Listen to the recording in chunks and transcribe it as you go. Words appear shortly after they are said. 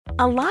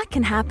A lot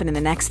can happen in the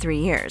next 3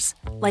 years.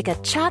 Like a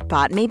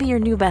chatbot may be your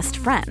new best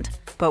friend.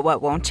 But what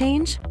won't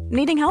change?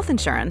 Needing health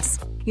insurance.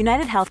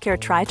 United Healthcare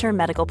Tri-Term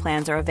Medical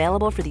Plans are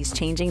available for these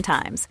changing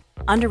times.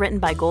 Underwritten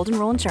by Golden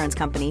Rule Insurance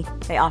Company,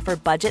 they offer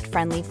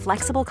budget-friendly,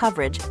 flexible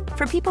coverage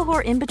for people who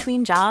are in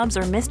between jobs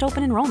or missed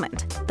open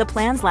enrollment. The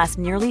plans last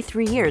nearly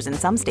 3 years in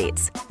some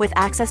states, with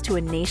access to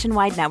a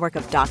nationwide network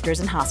of doctors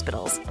and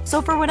hospitals.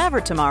 So for whatever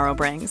tomorrow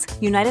brings,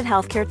 United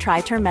Healthcare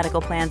Tri-Term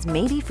Medical Plans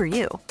may be for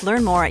you.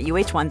 Learn more at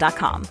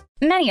uh1.com.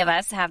 Many of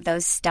us have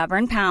those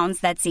stubborn pounds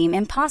that seem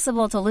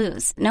impossible to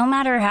lose, no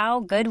matter how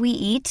good we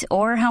eat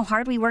or how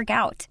hard we work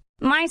out.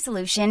 My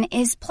solution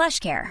is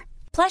PlushCare.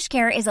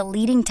 PlushCare is a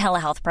leading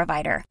telehealth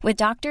provider with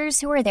doctors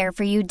who are there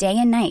for you day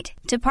and night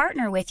to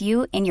partner with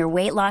you in your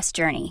weight loss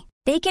journey.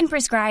 They can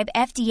prescribe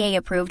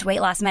FDA-approved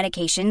weight loss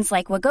medications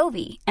like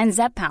Wegovy and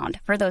Zepbound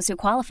for those who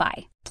qualify.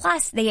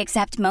 Plus, they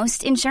accept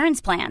most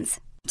insurance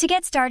plans. To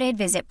get started,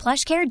 visit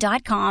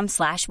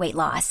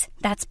plushcare.com/weightloss.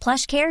 That's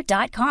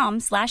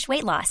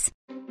plushcare.com/weightloss.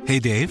 Hey,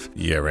 Dave.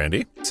 Yeah,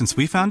 Randy. Since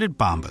we founded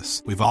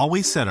Bombas, we've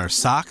always said our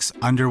socks,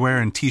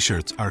 underwear, and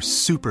T-shirts are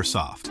super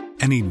soft.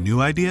 Any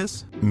new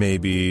ideas?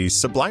 Maybe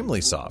sublimely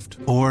soft.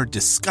 Or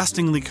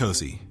disgustingly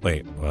cozy.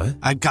 Wait, what?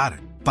 I got it.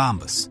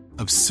 Bombas.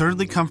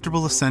 Absurdly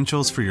comfortable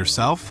essentials for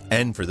yourself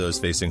and for those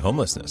facing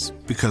homelessness.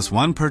 Because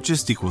one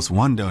purchased equals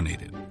one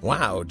donated.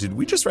 Wow, did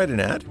we just write an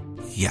ad?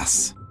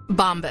 Yes.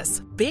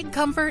 Bombas. Big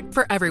comfort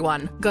for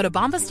everyone. Go to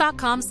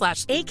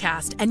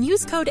bombas.com/ACAST and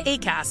use code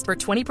ACAST for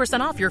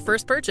 20% off your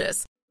first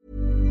purchase.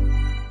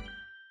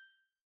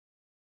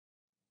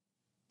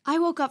 I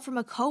woke up from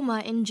a coma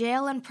in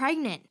jail and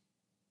pregnant.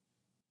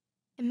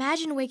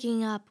 Imagine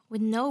waking up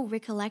with no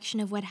recollection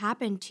of what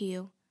happened to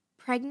you,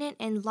 pregnant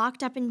and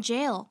locked up in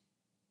jail.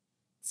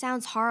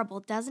 Sounds horrible,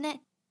 doesn't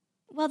it?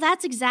 Well,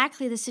 that's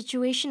exactly the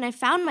situation I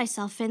found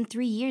myself in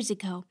 3 years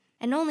ago,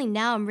 and only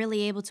now I'm really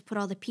able to put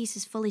all the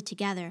pieces fully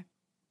together.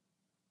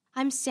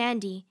 I'm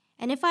Sandy,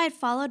 and if I had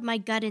followed my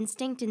gut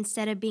instinct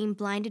instead of being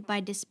blinded by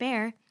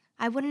despair,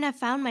 I wouldn't have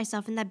found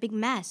myself in that big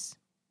mess.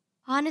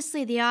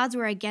 Honestly, the odds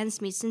were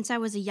against me since I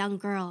was a young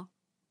girl.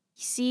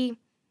 You see,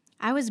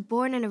 I was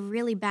born in a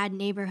really bad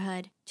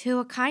neighborhood, to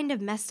a kind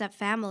of messed up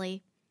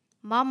family.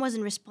 Mom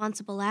wasn't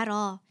responsible at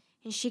all,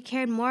 and she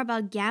cared more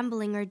about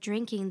gambling or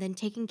drinking than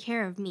taking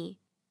care of me.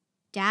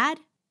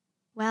 Dad?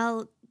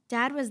 Well,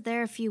 Dad was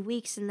there a few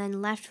weeks and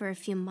then left for a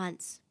few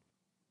months.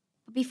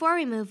 But before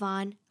we move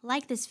on,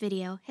 like this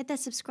video, hit the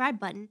subscribe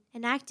button,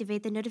 and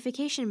activate the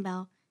notification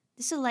bell.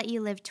 This will let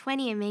you live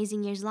 20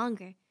 amazing years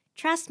longer.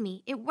 Trust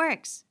me, it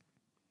works.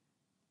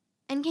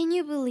 And can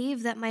you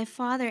believe that my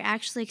father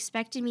actually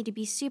expected me to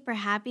be super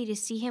happy to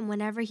see him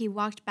whenever he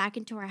walked back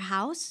into our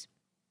house?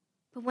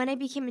 But when I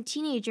became a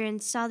teenager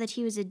and saw that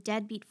he was a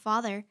deadbeat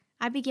father,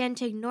 I began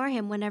to ignore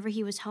him whenever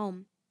he was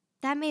home.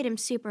 That made him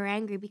super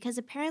angry because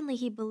apparently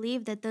he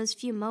believed that those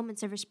few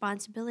moments of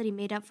responsibility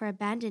made up for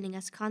abandoning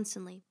us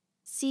constantly.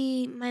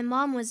 See, my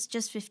mom was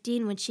just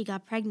 15 when she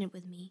got pregnant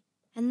with me.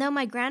 And though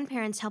my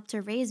grandparents helped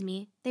her raise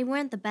me, they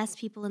weren't the best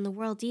people in the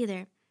world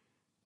either.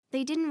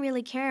 They didn't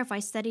really care if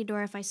I studied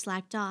or if I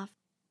slacked off,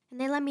 and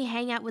they let me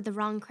hang out with the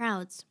wrong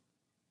crowds.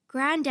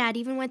 Granddad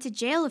even went to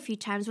jail a few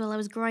times while I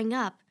was growing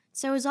up,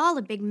 so it was all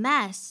a big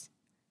mess.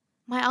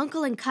 My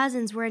uncle and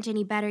cousins weren't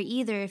any better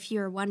either, if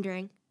you were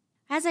wondering.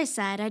 As I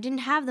said, I didn't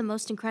have the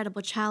most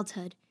incredible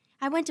childhood.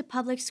 I went to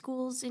public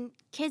schools, and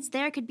kids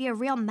there could be a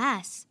real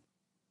mess.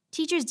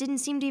 Teachers didn't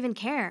seem to even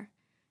care.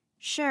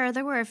 Sure,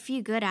 there were a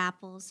few good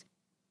apples.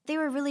 They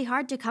were really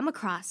hard to come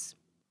across.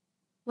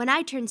 When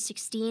I turned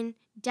 16,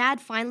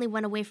 Dad finally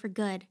went away for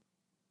good.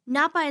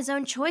 Not by his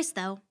own choice,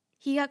 though.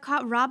 He got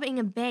caught robbing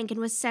a bank and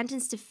was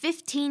sentenced to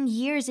 15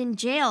 years in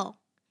jail.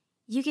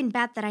 You can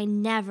bet that I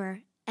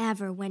never,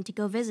 ever went to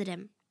go visit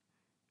him.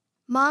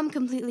 Mom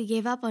completely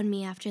gave up on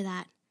me after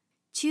that,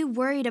 too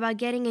worried about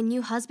getting a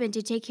new husband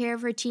to take care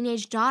of her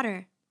teenage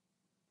daughter.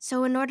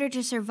 So in order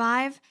to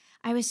survive,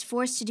 I was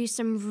forced to do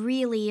some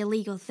really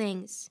illegal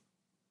things.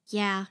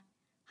 Yeah,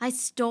 I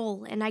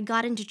stole and I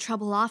got into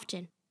trouble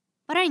often.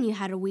 But I knew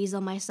how to weasel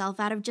myself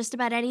out of just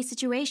about any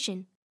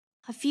situation.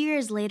 A few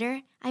years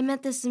later, I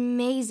met this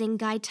amazing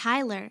guy,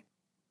 Tyler.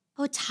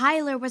 Oh,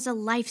 Tyler was a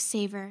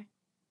lifesaver.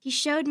 He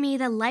showed me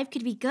that life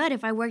could be good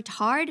if I worked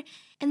hard,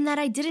 and that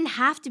I didn't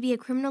have to be a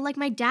criminal like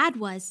my dad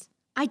was.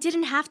 I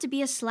didn't have to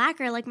be a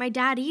slacker like my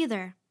dad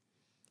either.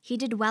 He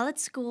did well at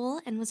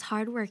school and was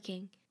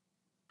hardworking.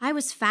 I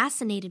was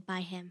fascinated by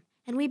him,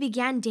 and we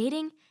began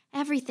dating.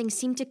 Everything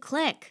seemed to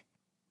click.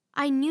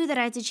 I knew that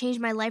I had to change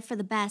my life for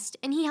the best,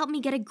 and he helped me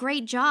get a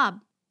great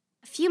job.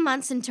 A few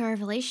months into our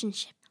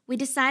relationship, we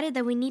decided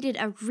that we needed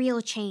a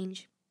real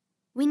change.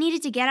 We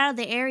needed to get out of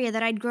the area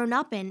that I'd grown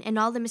up in and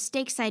all the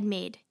mistakes I'd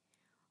made.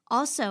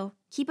 Also,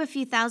 keep a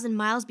few thousand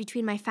miles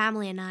between my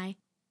family and I,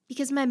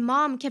 because my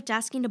mom kept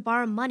asking to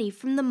borrow money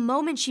from the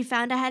moment she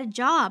found I had a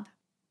job.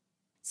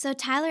 So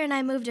Tyler and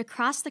I moved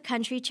across the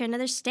country to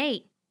another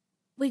state.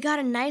 We got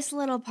a nice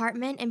little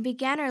apartment and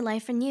began our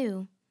life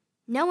anew.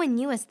 No one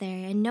knew us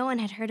there, and no one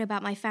had heard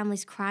about my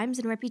family's crimes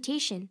and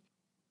reputation.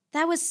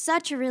 That was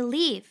such a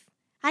relief.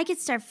 I could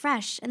start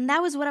fresh, and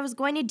that was what I was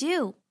going to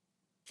do.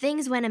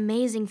 Things went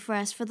amazing for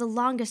us for the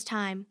longest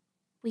time.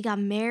 We got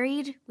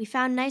married, we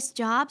found nice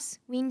jobs,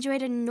 we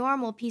enjoyed a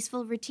normal,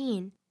 peaceful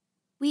routine.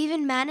 We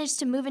even managed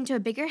to move into a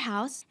bigger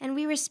house, and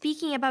we were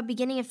speaking about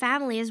beginning a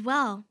family as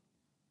well.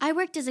 I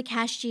worked as a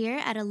cashier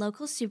at a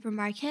local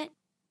supermarket,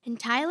 and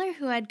Tyler,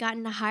 who had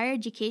gotten a higher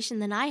education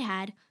than I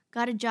had,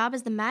 got a job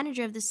as the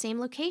manager of the same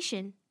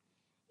location.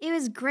 It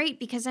was great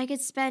because I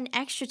could spend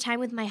extra time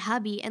with my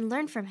hubby and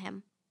learn from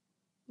him.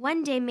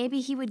 One day,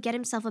 maybe he would get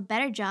himself a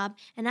better job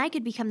and I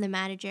could become the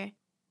manager.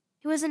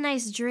 It was a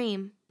nice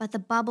dream, but the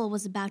bubble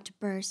was about to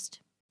burst.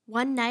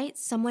 One night,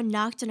 someone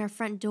knocked on our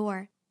front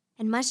door,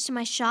 and much to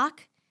my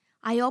shock,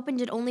 I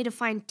opened it only to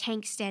find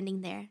Tank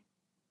standing there.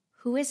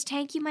 Who is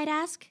Tank, you might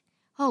ask?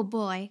 Oh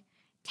boy,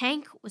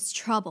 Tank was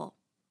trouble.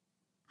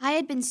 I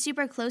had been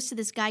super close to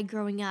this guy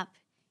growing up.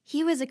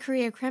 He was a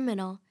career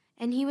criminal,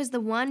 and he was the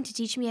one to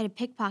teach me how to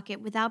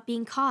pickpocket without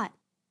being caught.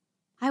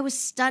 I was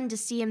stunned to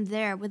see him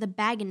there with a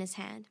bag in his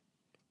hand.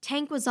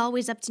 Tank was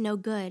always up to no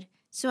good,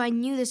 so I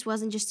knew this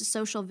wasn't just a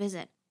social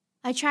visit.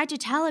 I tried to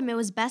tell him it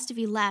was best if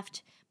he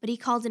left, but he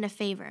called in a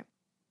favor.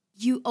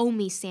 "You owe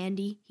me,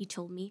 Sandy," he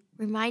told me,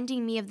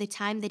 reminding me of the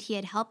time that he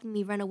had helped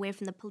me run away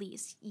from the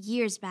police,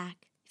 years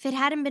back. If it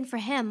hadn't been for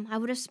him, I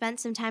would have spent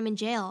some time in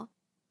jail.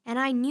 And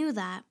I knew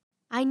that.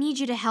 "I need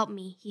you to help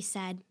me," he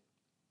said.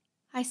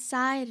 I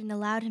sighed and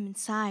allowed him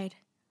inside.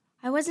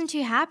 I wasn't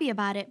too happy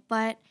about it,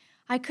 but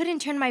I couldn't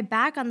turn my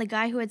back on the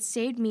guy who had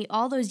saved me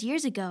all those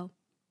years ago.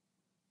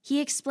 He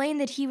explained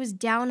that he was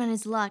down on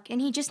his luck and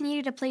he just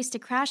needed a place to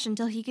crash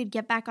until he could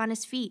get back on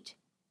his feet.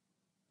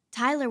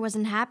 Tyler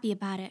wasn't happy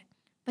about it,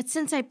 but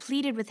since I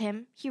pleaded with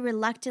him, he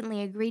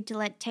reluctantly agreed to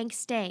let Tank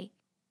stay,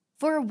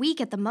 for a week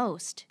at the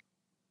most.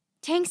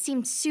 Tank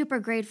seemed super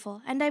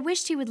grateful, and I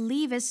wished he would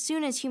leave as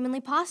soon as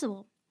humanly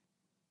possible.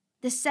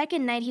 The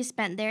second night he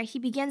spent there, he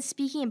began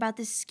speaking about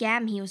this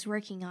scam he was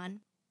working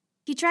on.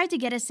 He tried to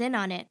get us in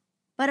on it,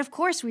 but of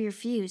course we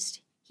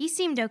refused. He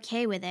seemed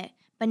okay with it,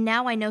 but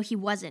now I know he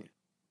wasn't.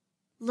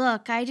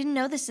 Look, I didn't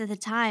know this at the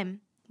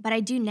time, but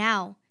I do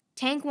now.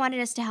 Tank wanted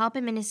us to help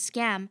him in his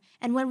scam,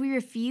 and when we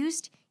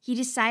refused, he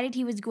decided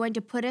he was going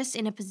to put us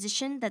in a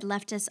position that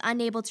left us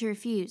unable to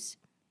refuse.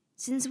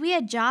 Since we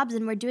had jobs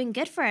and were doing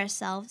good for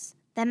ourselves,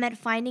 that meant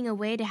finding a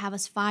way to have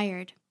us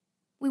fired.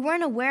 We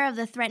weren't aware of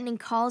the threatening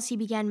calls he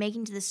began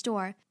making to the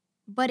store,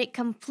 but it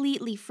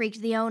completely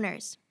freaked the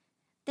owners.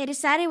 They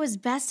decided it was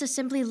best to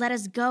simply let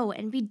us go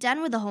and be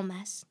done with the whole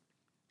mess.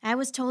 I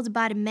was told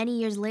about it many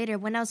years later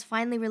when I was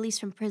finally released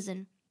from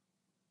prison.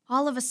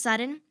 All of a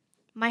sudden,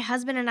 my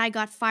husband and I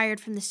got fired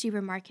from the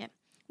supermarket.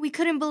 We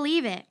couldn't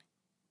believe it.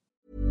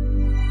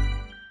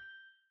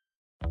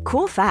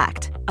 Cool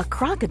fact, a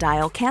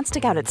crocodile can't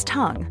stick out its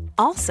tongue.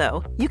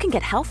 Also, you can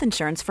get health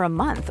insurance for a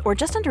month or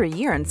just under a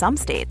year in some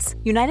states.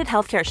 United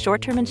Healthcare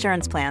short-term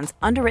insurance plans,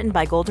 underwritten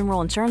by Golden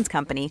Rule Insurance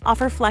Company,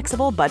 offer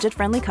flexible,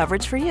 budget-friendly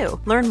coverage for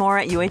you. Learn more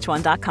at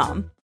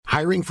uh1.com.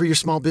 Hiring for your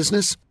small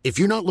business? If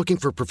you're not looking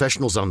for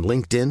professionals on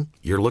LinkedIn,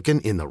 you're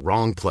looking in the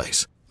wrong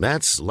place.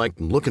 That's like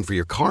looking for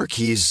your car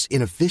keys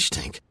in a fish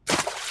tank.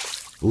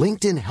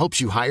 LinkedIn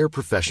helps you hire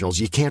professionals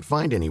you can't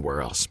find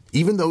anywhere else,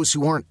 even those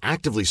who aren't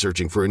actively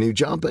searching for a new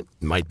job but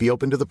might be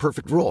open to the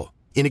perfect role.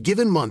 In a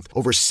given month,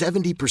 over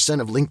 70%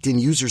 of LinkedIn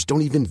users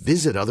don't even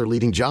visit other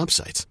leading job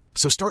sites.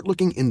 So start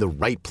looking in the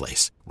right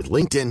place. With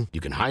LinkedIn, you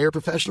can hire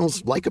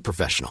professionals like a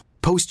professional.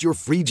 Post your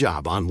free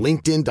job on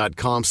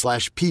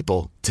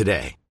linkedin.com/people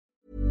today.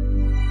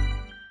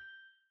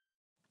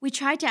 We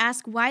tried to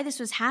ask why this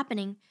was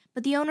happening,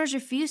 but the owners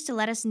refused to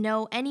let us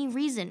know any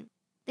reason.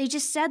 They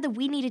just said that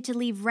we needed to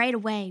leave right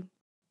away.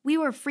 We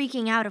were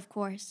freaking out, of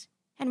course,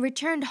 and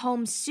returned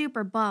home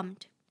super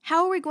bummed.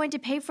 How are we going to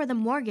pay for the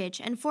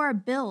mortgage and for our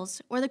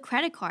bills or the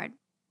credit card?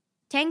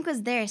 Tank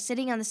was there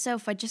sitting on the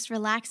sofa just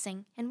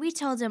relaxing, and we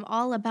told him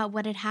all about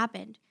what had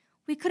happened.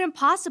 We couldn't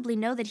possibly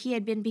know that he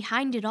had been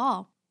behind it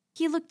all.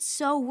 He looked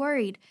so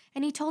worried,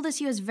 and he told us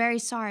he was very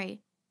sorry.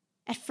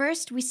 At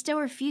first, we still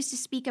refused to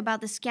speak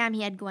about the scam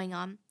he had going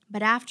on,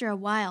 but after a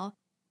while,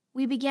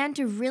 we began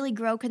to really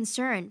grow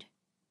concerned.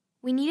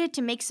 We needed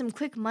to make some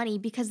quick money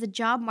because the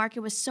job market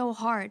was so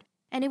hard,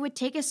 and it would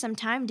take us some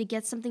time to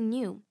get something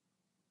new.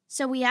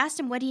 So we asked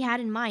him what he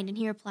had in mind, and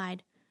he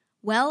replied,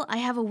 "Well, I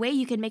have a way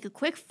you can make a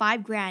quick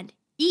 $5,000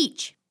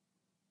 each."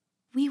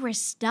 We were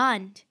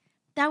stunned.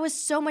 That was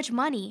so much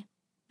money.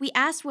 We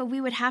asked what we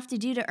would have to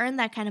do to earn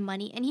that kind of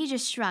money, and he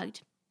just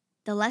shrugged.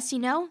 "The less you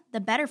know, the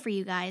better for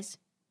you guys.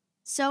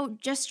 So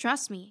just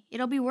trust me,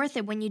 it'll be worth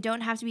it when you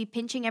don't have to be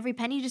pinching every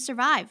penny to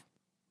survive."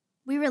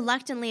 We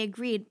reluctantly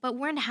agreed, but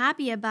weren't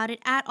happy about it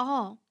at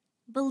all.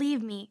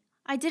 Believe me,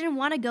 I didn't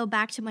want to go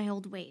back to my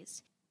old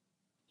ways.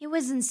 It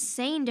was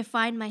insane to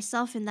find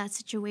myself in that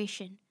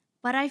situation,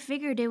 but I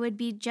figured it would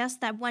be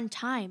just that one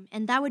time,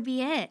 and that would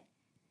be it.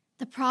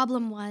 The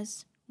problem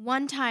was,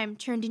 one time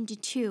turned into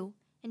two,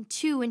 and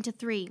two into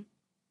three.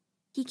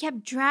 He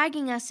kept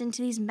dragging us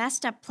into these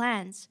messed up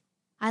plans.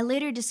 I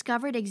later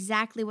discovered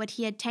exactly what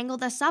he had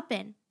tangled us up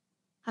in.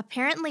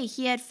 Apparently,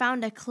 he had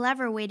found a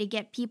clever way to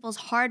get people's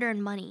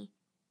hard-earned money.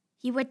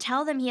 He would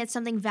tell them he had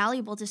something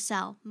valuable to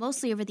sell,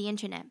 mostly over the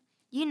internet.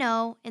 You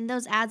know, in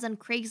those ads on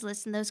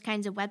Craigslist and those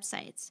kinds of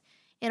websites.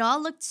 It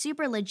all looked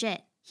super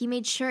legit. He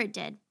made sure it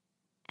did.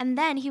 And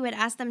then he would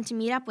ask them to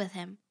meet up with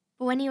him.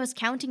 But when he was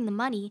counting the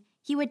money,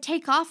 he would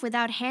take off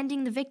without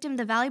handing the victim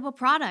the valuable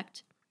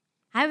product.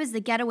 I was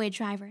the getaway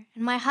driver,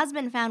 and my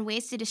husband found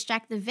ways to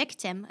distract the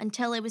victim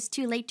until it was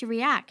too late to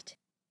react.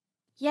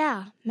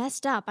 Yeah,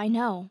 messed up, I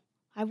know.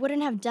 I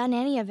wouldn't have done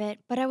any of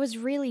it, but I was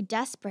really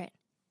desperate.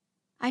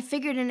 I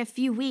figured in a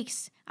few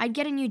weeks, I'd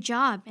get a new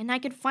job, and I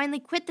could finally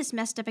quit this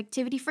messed up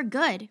activity for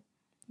good.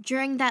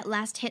 During that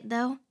last hit,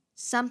 though,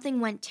 something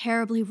went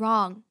terribly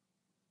wrong.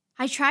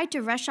 I tried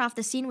to rush off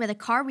the scene with a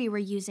car we were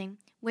using,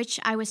 which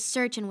I was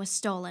certain was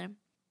stolen.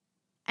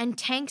 And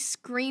Tank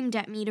screamed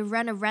at me to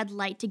run a red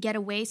light to get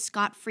away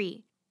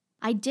scot-free.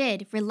 I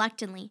did,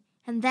 reluctantly,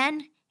 and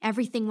then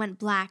everything went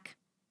black.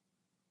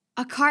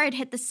 A car had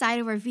hit the side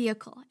of our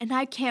vehicle, and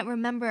I can't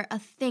remember a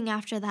thing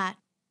after that.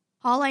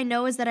 All I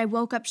know is that I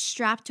woke up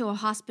strapped to a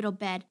hospital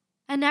bed,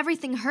 and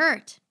everything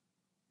hurt.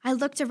 I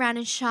looked around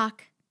in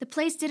shock. The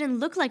place didn't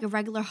look like a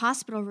regular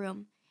hospital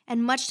room,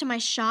 and much to my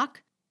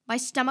shock, my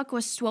stomach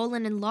was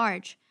swollen and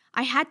large.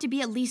 I had to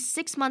be at least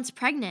 6 months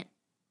pregnant.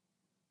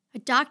 A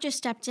doctor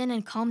stepped in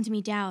and calmed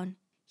me down.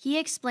 He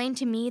explained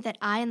to me that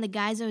I and the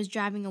guys I was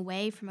driving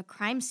away from a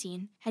crime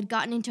scene had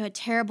gotten into a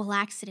terrible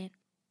accident.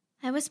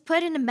 I was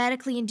put in a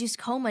medically induced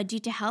coma due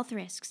to health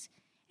risks,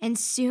 and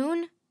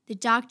soon the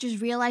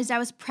doctors realized I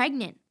was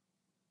pregnant.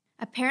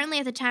 Apparently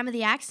at the time of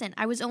the accident,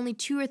 I was only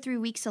 2 or 3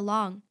 weeks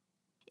along.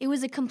 It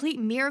was a complete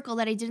miracle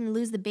that I didn't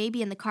lose the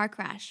baby in the car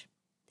crash.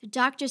 The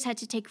doctors had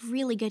to take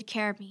really good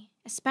care of me,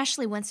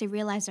 especially once they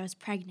realized I was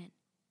pregnant.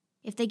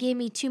 If they gave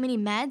me too many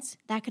meds,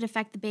 that could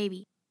affect the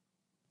baby.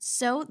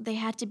 So they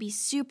had to be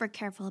super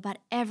careful about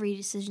every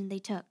decision they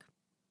took.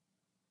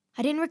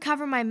 I didn't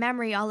recover my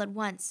memory all at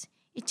once.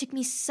 It took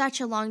me such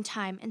a long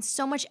time and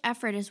so much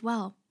effort as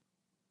well.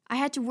 I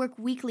had to work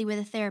weekly with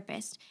a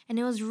therapist, and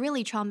it was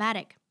really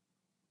traumatic.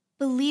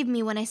 Believe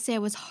me when I say I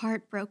was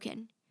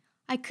heartbroken.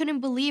 I couldn't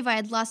believe I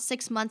had lost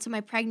 6 months of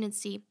my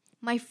pregnancy,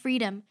 my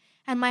freedom,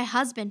 and my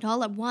husband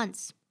all at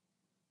once.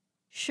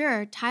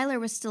 Sure, Tyler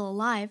was still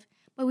alive,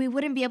 but we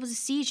wouldn't be able to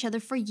see each other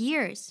for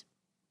years.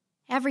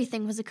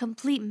 Everything was a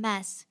complete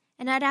mess,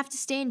 and I'd have to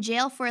stay in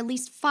jail for at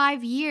least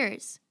 5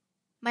 years.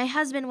 My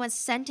husband was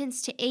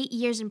sentenced to 8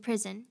 years in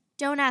prison.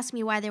 Don't ask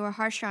me why they were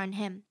harsher on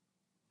him.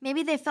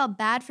 Maybe they felt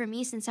bad for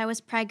me since I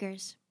was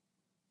preggers.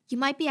 You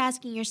might be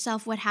asking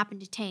yourself what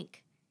happened to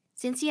Tank.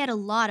 Since he had a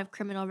lot of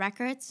criminal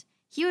records,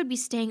 he would be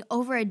staying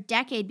over a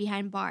decade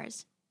behind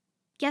bars.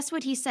 Guess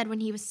what he said when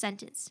he was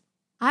sentenced?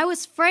 I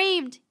was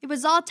framed! It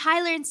was all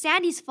Tyler and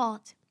Sandy's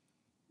fault.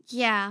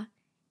 Yeah,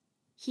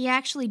 he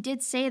actually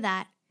did say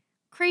that.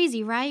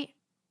 Crazy, right?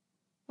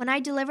 When I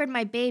delivered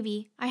my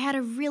baby, I had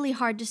a really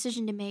hard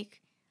decision to make.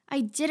 I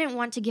didn't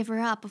want to give her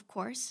up, of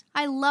course.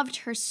 I loved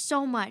her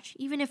so much,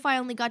 even if I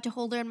only got to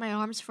hold her in my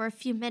arms for a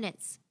few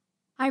minutes.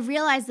 I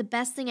realized the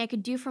best thing I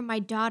could do for my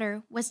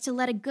daughter was to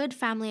let a good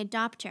family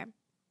adopt her.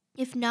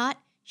 If not,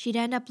 she'd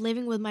end up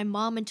living with my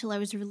mom until I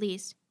was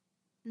released.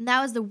 And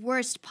that was the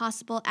worst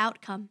possible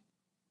outcome.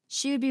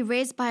 She would be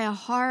raised by a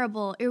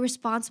horrible,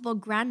 irresponsible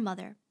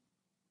grandmother.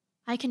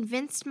 I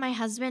convinced my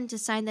husband to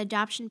sign the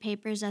adoption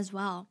papers as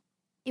well.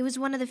 It was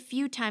one of the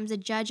few times a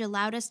judge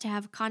allowed us to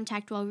have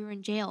contact while we were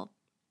in jail.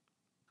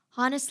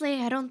 Honestly,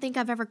 I don't think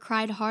I've ever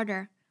cried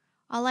harder.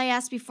 All I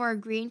asked before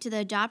agreeing to the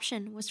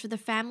adoption was for the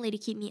family to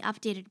keep me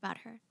updated about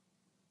her.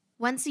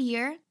 Once a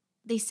year,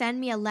 they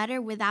send me a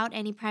letter without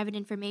any private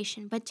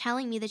information, but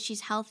telling me that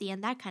she's healthy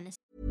and that kind of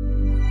stuff.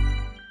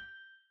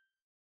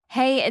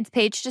 Hey, it's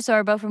Paige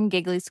DeSorbo from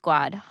Giggly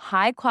Squad.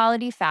 High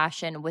quality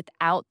fashion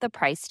without the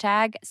price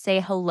tag.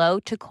 Say hello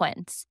to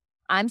Quince.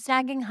 I'm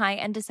snagging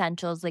high-end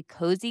essentials like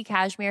cozy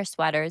cashmere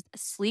sweaters,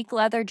 sleek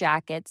leather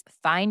jackets,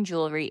 fine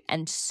jewelry,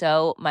 and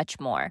so much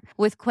more.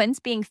 With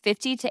Quince being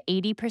 50 to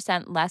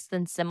 80% less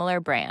than similar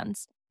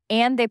brands.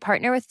 And they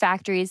partner with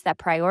factories that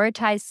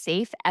prioritize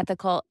safe,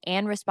 ethical,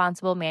 and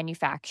responsible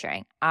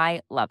manufacturing.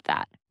 I love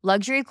that.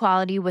 Luxury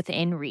quality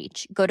within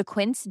reach. Go to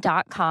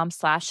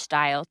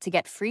quince.com/style to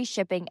get free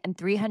shipping and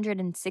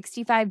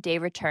 365-day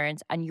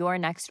returns on your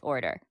next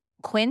order.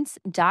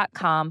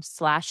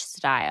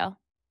 Quince.com/style.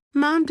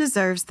 Mom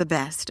deserves the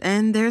best,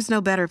 and there's no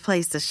better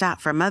place to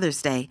shop for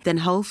Mother's Day than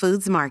Whole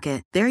Foods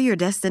Market. They're your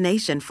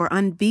destination for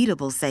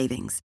unbeatable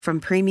savings, from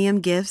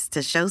premium gifts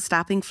to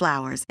show-stopping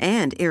flowers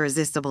and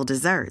irresistible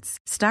desserts.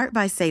 Start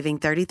by saving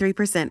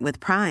 33% with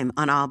Prime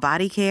on all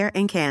body care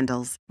and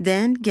candles.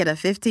 Then get a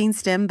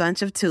 15-stem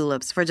bunch of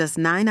tulips for just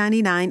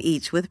 $9.99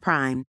 each with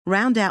Prime.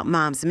 Round out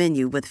Mom's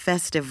menu with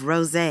festive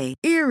rosé,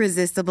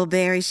 irresistible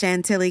berry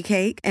chantilly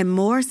cake, and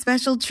more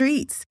special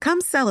treats.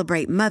 Come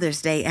celebrate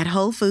Mother's Day at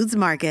Whole Foods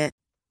Market.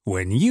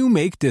 When you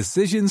make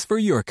decisions for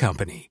your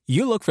company,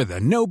 you look for the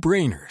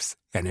no-brainers.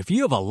 And if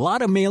you have a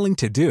lot of mailing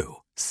to do,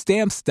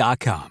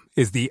 Stamps.com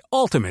is the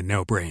ultimate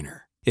no-brainer.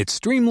 It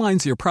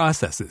streamlines your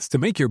processes to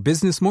make your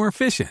business more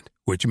efficient,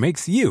 which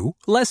makes you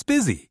less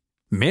busy.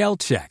 Mail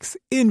checks,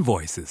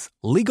 invoices,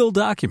 legal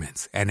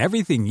documents, and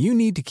everything you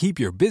need to keep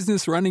your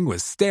business running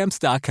with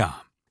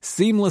Stamps.com.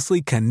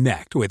 Seamlessly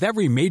connect with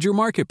every major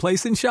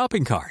marketplace and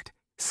shopping cart.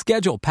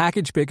 Schedule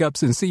package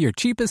pickups and see your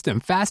cheapest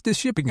and fastest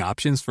shipping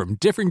options from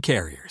different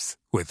carriers,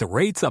 with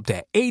rates up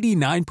to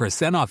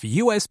 89% off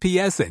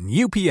USPS and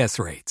UPS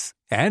rates.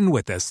 And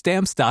with the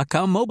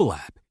Stamps.com mobile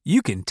app,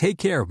 you can take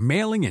care of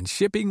mailing and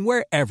shipping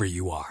wherever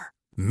you are.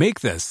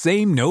 Make the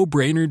same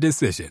no-brainer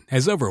decision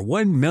as over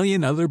 1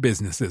 million other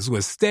businesses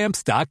with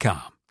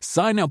Stamps.com.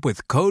 Sign up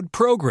with code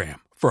PROGRAM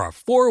for a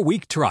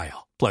 4-week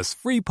trial, plus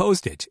free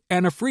postage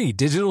and a free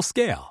digital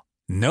scale.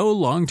 No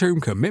long-term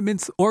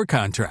commitments or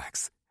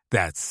contracts.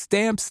 That's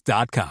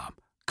Stamps.com.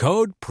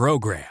 Code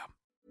PROGRAM.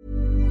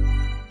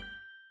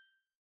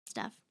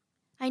 Stuff.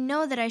 I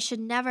know that I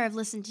should never have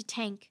listened to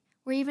Tank,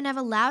 or even have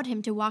allowed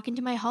him to walk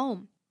into my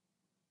home.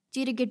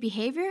 Due to good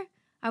behavior,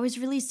 I was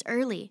released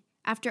early,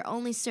 after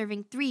only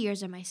serving 3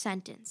 years of my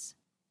sentence.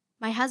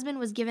 My husband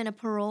was given a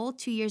parole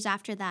 2 years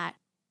after that.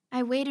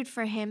 I waited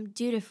for him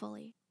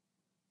dutifully.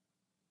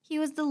 He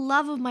was the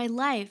love of my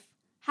life.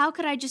 How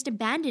could I just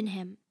abandon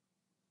him?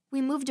 We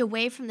moved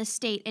away from the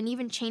state and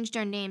even changed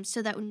our names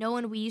so that no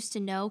one we used to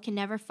know can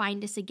never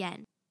find us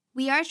again.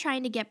 We are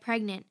trying to get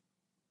pregnant,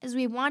 as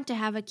we want to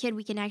have a kid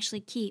we can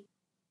actually keep.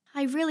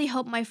 I really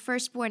hope my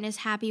firstborn is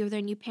happy with her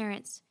new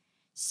parents.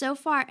 So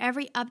far,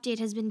 every update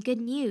has been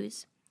good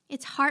news.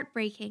 It's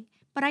heartbreaking,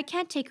 but I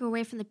can't take her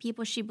away from the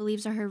people she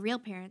believes are her real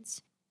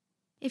parents.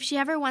 If she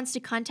ever wants to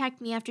contact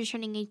me after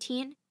turning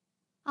 18,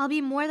 I'll be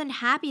more than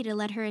happy to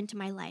let her into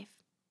my life.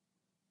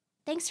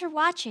 Thanks for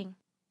watching.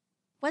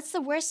 What's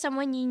the worst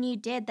someone you knew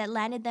did that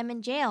landed them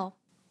in jail?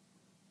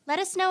 Let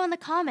us know in the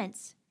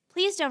comments.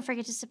 Please don't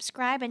forget to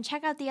subscribe and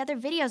check out the other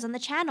videos on the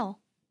channel.